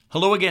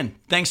Hello again.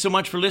 Thanks so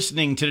much for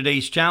listening to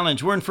today's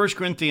challenge. We're in 1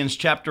 Corinthians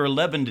chapter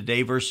 11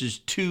 today, verses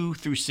 2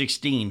 through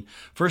 16.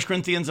 1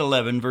 Corinthians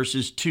 11,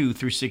 verses 2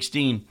 through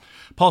 16.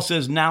 Paul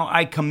says, "Now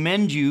I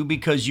commend you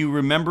because you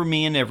remember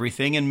me in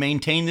everything and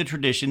maintain the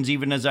traditions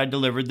even as I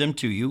delivered them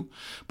to you.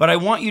 But I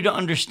want you to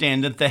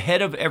understand that the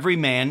head of every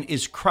man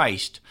is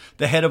Christ.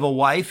 The head of a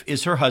wife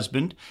is her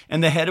husband,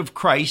 and the head of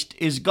Christ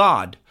is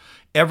God.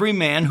 Every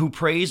man who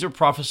prays or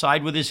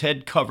prophesied with his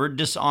head covered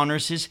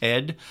dishonors his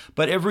head,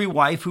 but every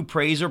wife who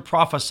prays or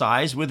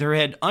prophesies with her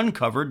head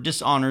uncovered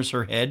dishonors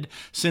her head,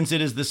 since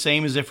it is the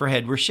same as if her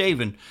head were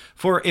shaven.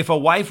 For if a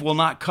wife will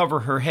not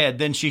cover her head,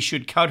 then she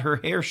should cut her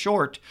hair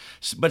short.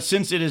 But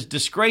since it is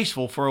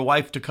disgraceful for a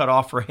wife to cut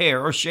off her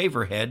hair or shave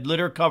her head, let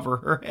her cover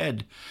her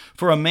head.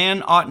 For a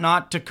man ought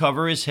not to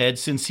cover his head,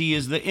 since he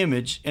is the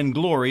image and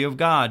glory of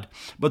God.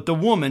 But the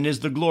woman is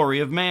the glory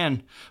of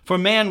man. For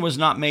man was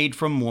not made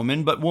from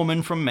woman, but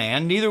woman from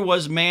man. Neither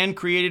was man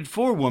created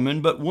for woman,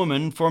 but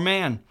woman for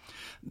man.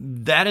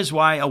 That is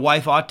why a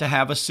wife ought to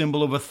have a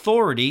symbol of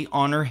authority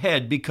on her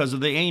head because of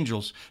the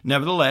angels.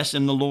 Nevertheless,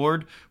 in the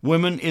Lord,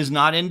 woman is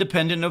not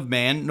independent of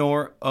man,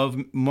 nor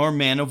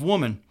man of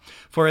woman.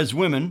 For as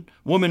woman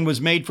was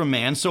made from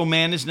man, so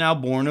man is now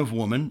born of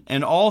woman,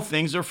 and all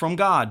things are from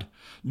God.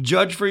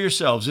 Judge for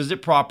yourselves. Is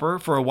it proper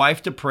for a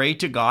wife to pray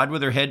to God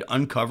with her head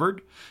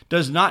uncovered?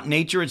 Does not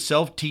nature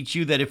itself teach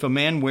you that if a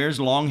man wears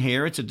long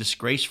hair, it's a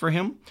disgrace for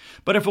him?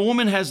 But if a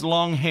woman has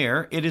long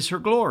hair, it is her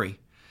glory.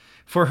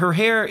 For her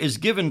hair is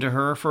given to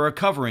her for a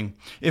covering.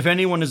 If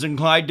anyone is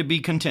inclined to be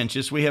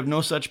contentious, we have no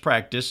such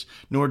practice,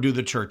 nor do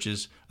the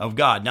churches of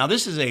God." Now,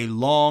 this is a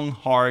long,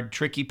 hard,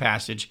 tricky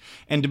passage.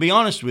 And to be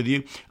honest with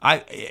you, I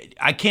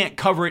can't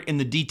cover it in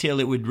the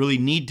detail it would really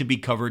need to be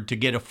covered to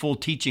get a full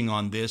teaching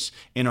on this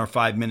in our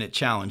 5-minute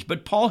challenge.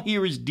 But Paul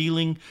here is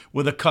dealing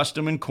with a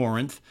custom in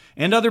Corinth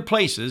and other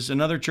places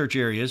and other church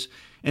areas,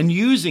 and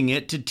using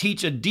it to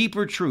teach a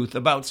deeper truth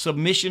about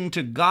submission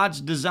to God's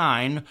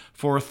design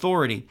for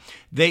authority.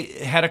 They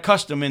had a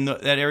custom in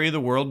that area of the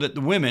world that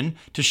the women,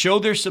 to show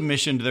their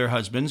submission to their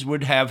husbands,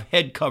 would have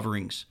head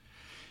coverings.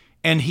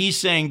 And he's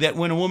saying that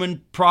when a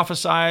woman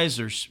prophesies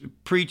or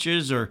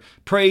preaches or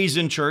prays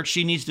in church,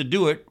 she needs to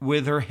do it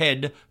with her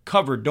head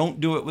covered.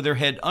 Don't do it with her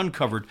head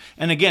uncovered.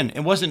 And again,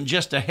 it wasn't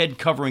just a head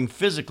covering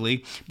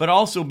physically, but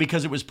also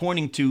because it was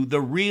pointing to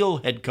the real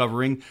head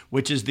covering,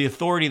 which is the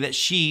authority that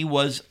she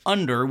was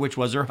under, which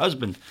was her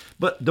husband.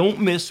 But don't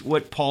miss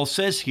what Paul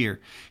says here.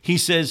 He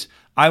says,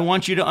 I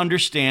want you to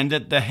understand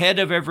that the head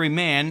of every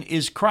man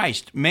is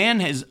Christ.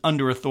 Man is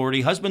under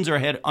authority. Husbands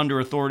are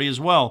under authority as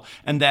well,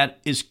 and that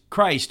is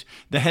Christ.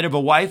 The head of a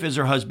wife is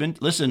her husband.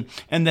 Listen,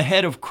 and the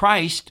head of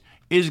Christ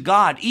is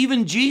God.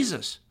 Even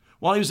Jesus,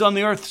 while he was on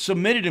the earth,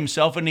 submitted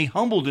himself and he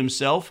humbled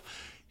himself,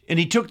 and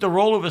he took the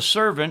role of a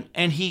servant,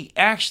 and he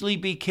actually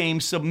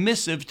became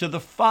submissive to the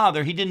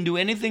Father. He didn't do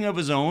anything of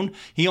his own.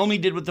 He only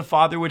did what the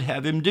Father would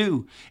have him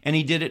do, and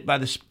he did it by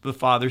the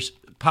Father's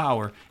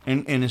power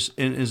and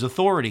his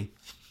authority.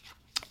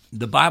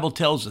 The Bible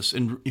tells us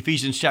in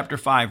Ephesians chapter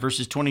 5,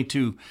 verses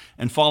 22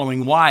 and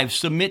following, "Wives,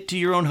 submit to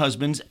your own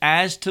husbands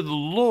as to the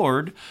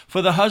Lord,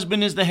 for the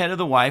husband is the head of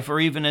the wife,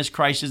 or even as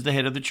Christ is the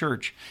head of the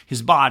church,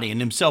 his body,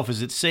 and himself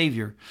is its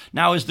Savior.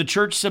 Now, as the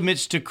church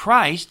submits to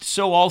Christ,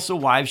 so also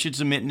wives should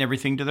submit in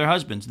everything to their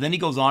husbands." Then he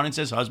goes on and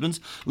says, "Husbands,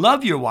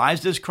 love your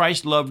wives as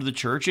Christ loved the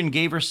church and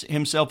gave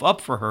himself up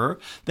for her,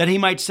 that he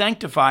might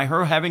sanctify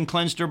her, having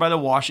cleansed her by the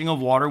washing of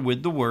water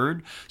with the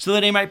word, so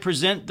that he might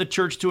present the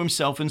church to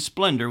himself in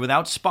splendor,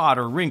 without spot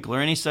or wrinkle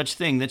or any such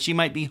thing, that she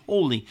might be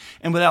holy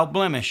and without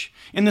blemish.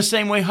 In the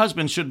same way,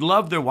 husbands should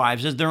love their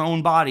wives as their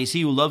own bodies.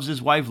 He who loves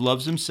his wife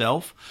loves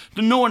himself.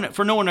 For no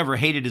one ever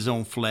hated his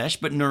own flesh,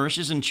 but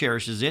nourishes and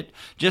cherishes it,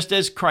 just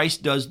as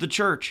Christ does the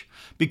church,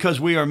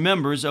 because we are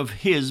members of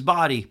his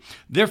body.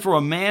 Therefore,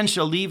 a man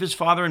shall leave his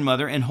father and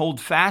mother and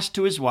hold fast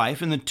to his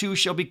wife, and the two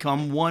shall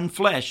become one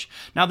flesh."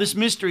 Now, this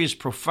mystery is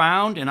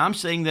profound, and I'm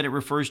saying that it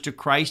refers to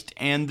Christ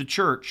and the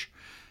church.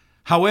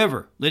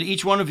 "However, let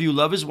each one of you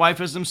love his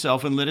wife as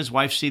himself, and let his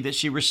wife see that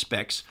she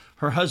respects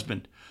her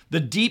husband." The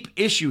deep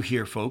issue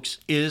here, folks,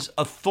 is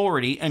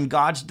authority and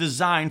God's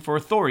design for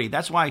authority.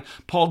 That's why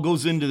Paul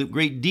goes into the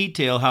great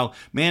detail how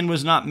man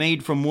was not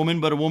made from woman,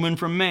 but a woman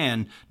from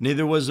man.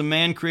 Neither was a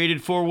man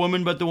created for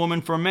woman, but the woman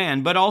for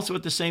man. But also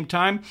at the same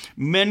time,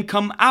 men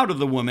come out of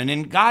the woman.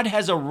 And God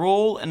has a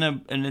role and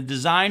a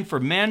design for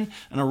men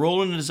and a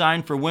role and a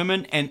design for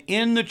women. And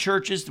in the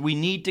churches, we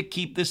need to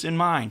keep this in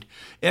mind.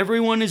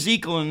 Everyone is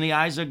equal in the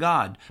eyes of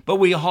God, but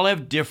we all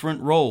have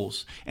different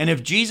roles. And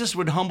if Jesus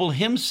would humble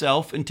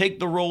himself and take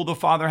the role the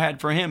Father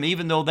had for him,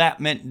 even though that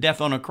meant death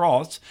on a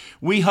cross,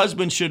 we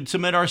husbands should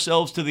submit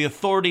ourselves to the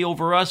authority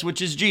over us,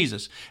 which is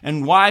Jesus.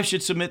 And wives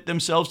should submit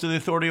themselves to the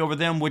authority over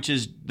them, which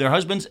is their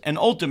husbands, and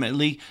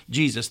ultimately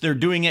Jesus. They're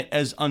doing it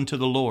as unto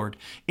the Lord.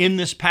 In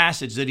this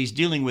passage that he's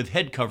dealing with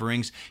head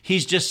coverings,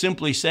 he's just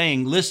simply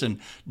saying, listen,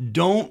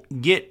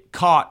 don't get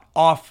caught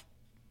off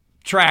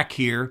track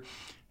here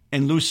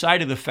and lose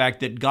sight of the fact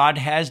that God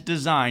has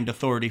designed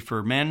authority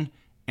for men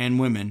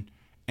and women,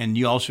 and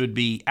you all should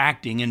be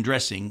acting and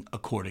dressing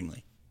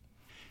accordingly.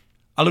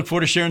 I look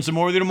forward to sharing some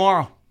more with you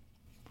tomorrow.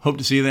 Hope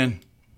to see you then.